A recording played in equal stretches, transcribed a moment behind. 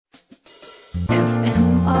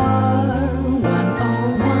FMR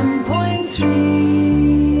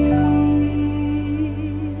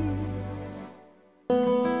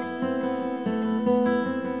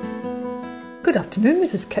 101.3. Good afternoon,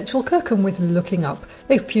 this is Ketchel Kirkham with Looking Up,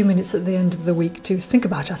 a few minutes at the end of the week to think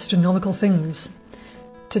about astronomical things.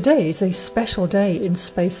 Today is a special day in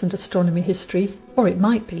space and astronomy history, or it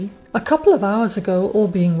might be. A couple of hours ago, all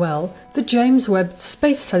being well, the James Webb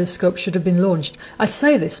Space Telescope should have been launched. I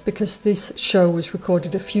say this because this show was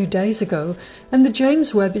recorded a few days ago, and the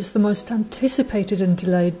James Webb is the most anticipated and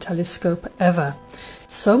delayed telescope ever.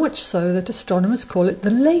 So much so that astronomers call it the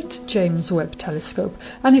late James Webb Telescope,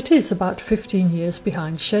 and it is about 15 years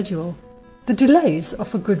behind schedule. The delays are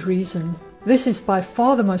for good reason. This is by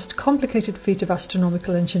far the most complicated feat of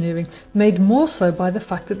astronomical engineering, made more so by the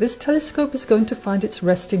fact that this telescope is going to find its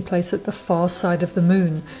resting place at the far side of the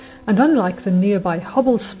Moon. And unlike the nearby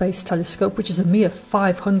Hubble Space Telescope, which is a mere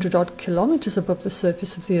 500 odd kilometres above the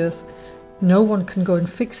surface of the Earth, no one can go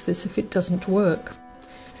and fix this if it doesn't work.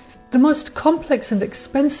 The most complex and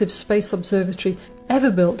expensive space observatory ever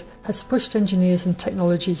built has pushed engineers and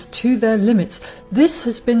technologies to their limits. This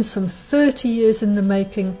has been some 30 years in the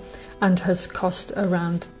making and has cost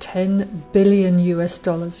around $10 billion US.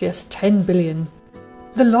 Yes, 10 billion.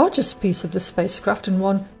 The largest piece of the spacecraft, and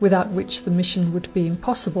one without which the mission would be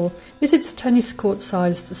impossible, is its tennis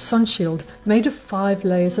court-sized sunshield made of 5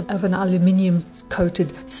 layers of an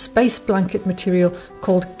aluminium-coated space blanket material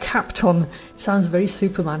called Kapton. It sounds very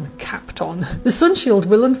Superman, Kapton. The sunshield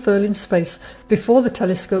will unfurl in space before the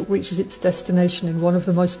telescope reaches its destination in one of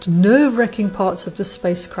the most nerve-wracking parts of the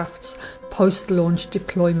spacecraft's post-launch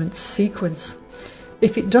deployment sequence.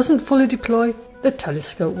 If it doesn't fully deploy, the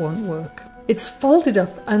telescope won't work. It's folded up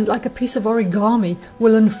and, like a piece of origami,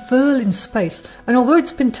 will unfurl in space, and although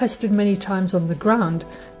it's been tested many times on the ground,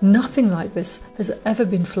 nothing like this has ever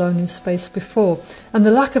been flown in space before, and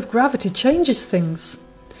the lack of gravity changes things.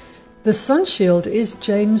 The sunshield is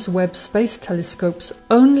James Webb Space Telescope's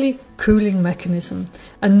only cooling mechanism,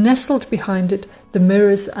 and nestled behind it, the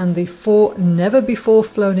mirrors and the 4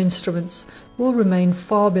 never-before-flown instruments will remain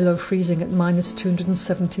far below freezing at minus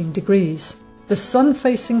 217 degrees. The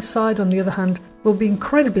sun-facing side, on the other hand, will be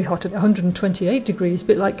incredibly hot at 128 degrees, a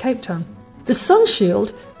bit like Cape Town. The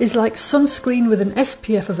sunshield is like sunscreen with an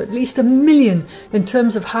SPF of at least 1 million in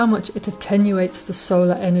terms of how much it attenuates the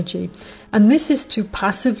solar energy, and this is to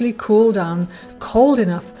passively cool down cold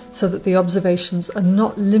enough so that the observations are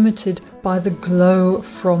not limited by the glow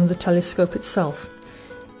from the telescope itself.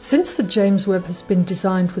 Since the James Webb has been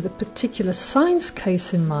designed with a particular science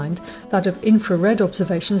case in mind, that of infrared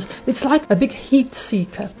observations, it's like a big heat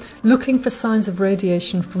seeker, looking for signs of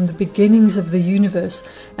radiation from the beginnings of the universe,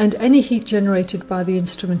 and any heat generated by the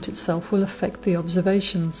instrument itself will affect the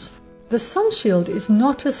observations. The sunshield is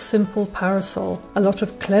not a simple parasol. A lot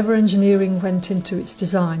of clever engineering went into its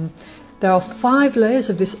design. There are 5 layers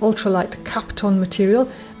of this ultralight Kapton material,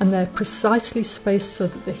 and they're precisely spaced so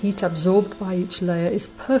that the heat absorbed by each layer is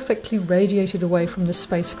perfectly radiated away from the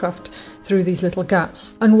spacecraft through these little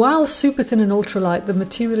gaps. And while super thin and ultralight, the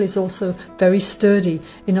material is also very sturdy,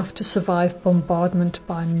 enough to survive bombardment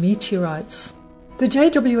by meteorites. The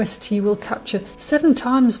JWST will capture 7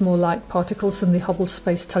 times more light particles than the Hubble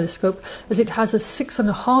Space Telescope, as it has a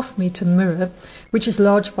 6.5 metre mirror, which is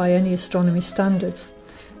large by any astronomy standards.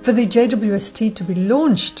 For the JWST to be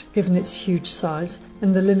launched, given its huge size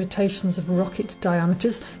and the limitations of rocket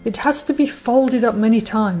diameters, it has to be folded up many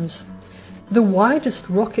times. The widest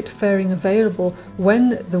rocket fairing available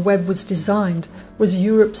when the Webb was designed was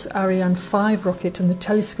Europe's Ariane 5 rocket, and the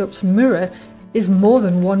telescope's mirror is more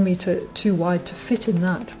than 1 metre too wide to fit in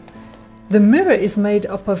that. The mirror is made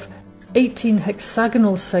up of 18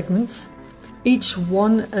 hexagonal segments, each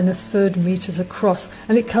 1 1/3 metres across,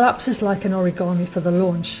 and it collapses like an origami for the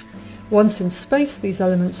launch. Once in space, these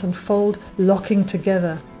elements unfold, locking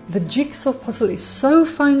together. The jigsaw puzzle is so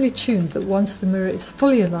finely tuned that once the mirror is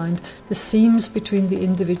fully aligned, the seams between the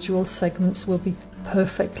individual segments will be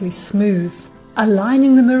perfectly smooth.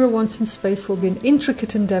 Aligning the mirror once in space will be an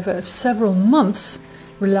intricate endeavour of several months,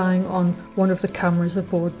 relying on one of the cameras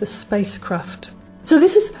aboard the spacecraft. So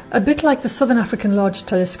this is a bit like the Southern African Large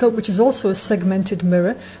Telescope, which is also a segmented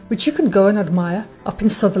mirror, which you can go and admire up in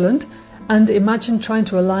Sutherland, and imagine trying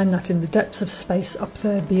to align that in the depths of space up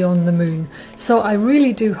there beyond the Moon. So I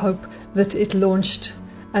really do hope that it launched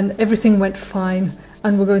and everything went fine,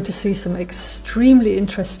 and we're going to see some extremely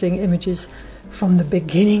interesting images from the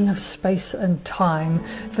beginning of space and time.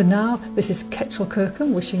 For now, this is Ketchel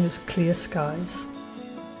Kirkham wishing us clear skies.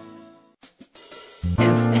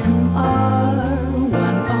 FM